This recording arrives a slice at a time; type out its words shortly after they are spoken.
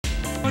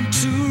Want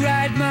to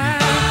ride my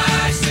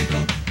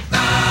bicycle,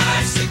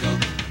 bicycle,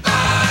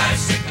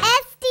 bicycle.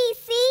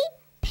 SDC,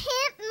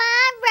 pimp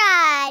my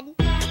ride.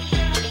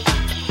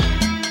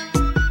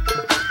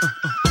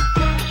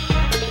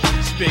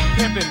 It's big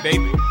pimpin',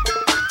 baby.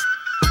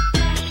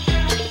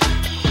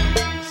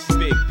 It's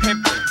big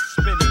pimpin',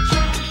 spinach.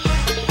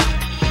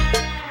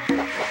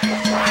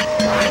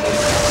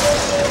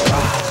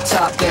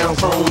 Top down,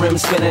 chrome rim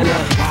spinning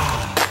up.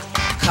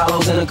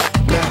 Hollows in a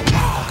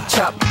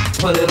chop,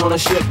 put it on a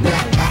strip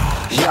now.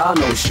 Y'all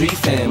know street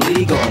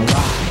family gon'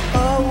 rock.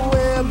 I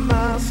wear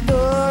my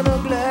stunner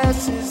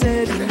glasses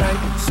at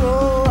night,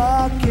 so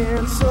I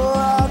can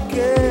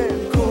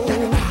go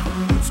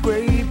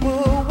scrape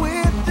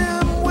with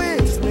them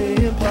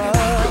whistling pie.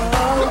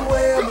 I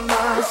wear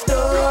my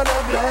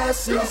stunner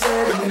glasses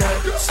at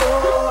night, so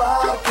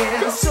I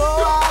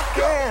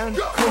can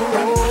go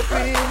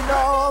open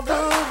all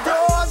the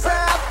doors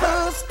at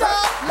the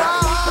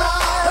stoplight.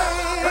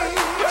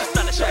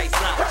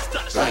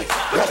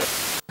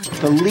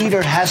 The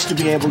leader has to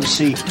be able to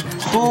see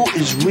who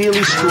is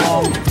really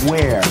strong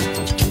where.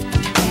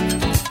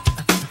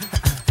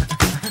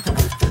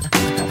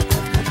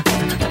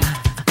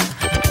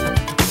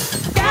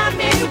 Got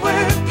me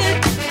working,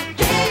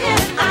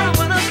 yeah, I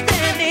wanna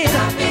stand it.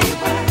 Got me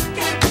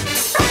working,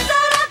 stand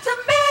up to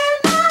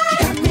midnight.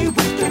 Got me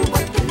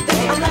working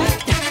day and night.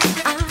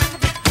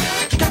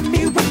 Got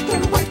me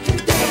working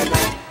day and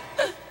night.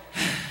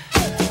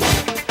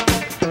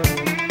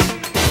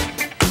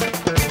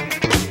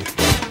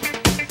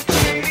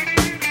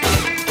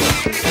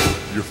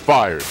 You're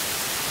fired.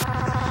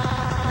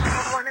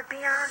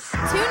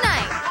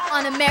 Tonight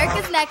on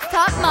America's Next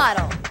Top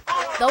Model,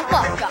 The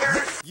Walk-Up.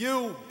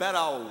 You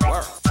better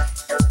work.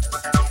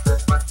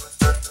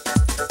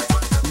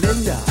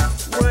 Linda,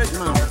 what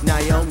mom?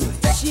 Naomi,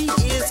 she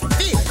is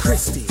fit.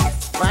 Christy,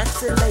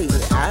 boxy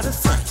lady, out of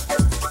sight.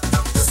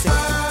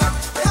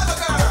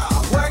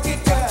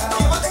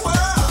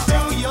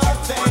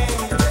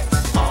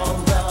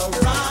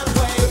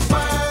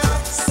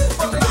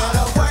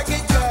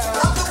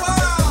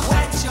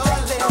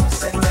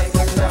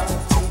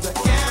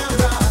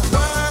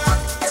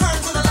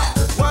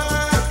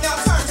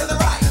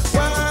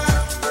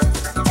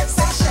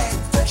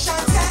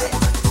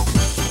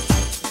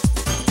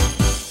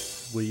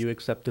 Will you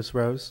accept this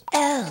rose?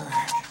 L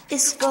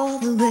is for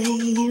the way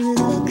you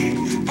look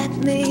at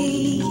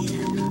me.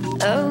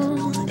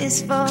 O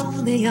is for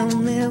the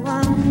only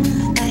one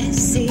I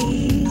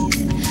see.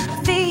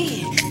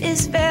 V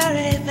is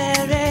very,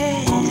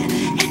 very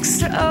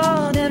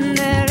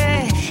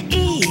extraordinary.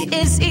 E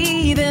is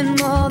even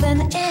more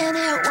than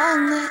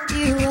anyone that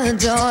you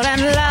adore.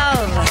 And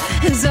love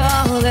is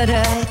all that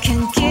I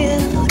can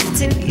give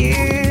to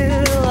you.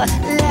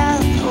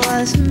 Love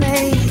was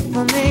made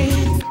for me.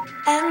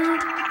 And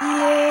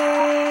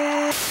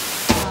yeah,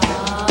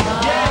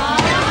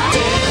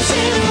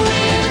 dancing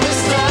with the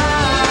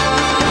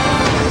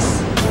stars.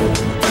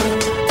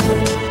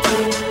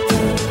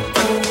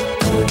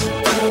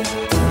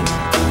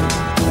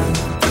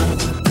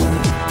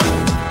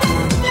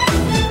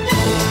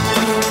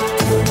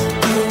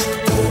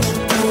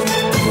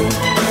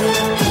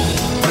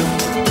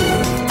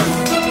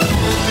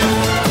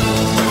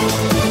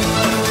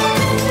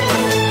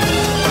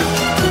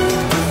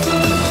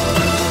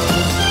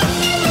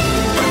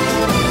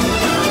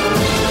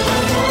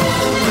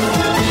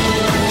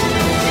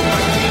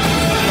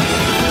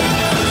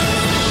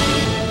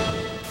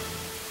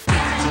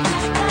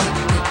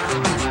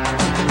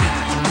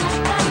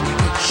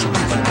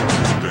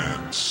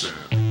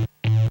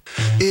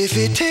 If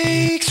it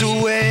takes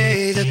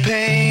away the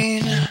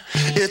pain,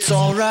 it's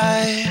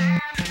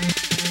alright.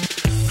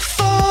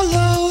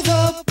 Follow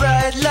the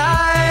bright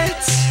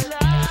lights,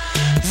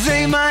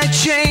 they might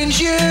change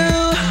you.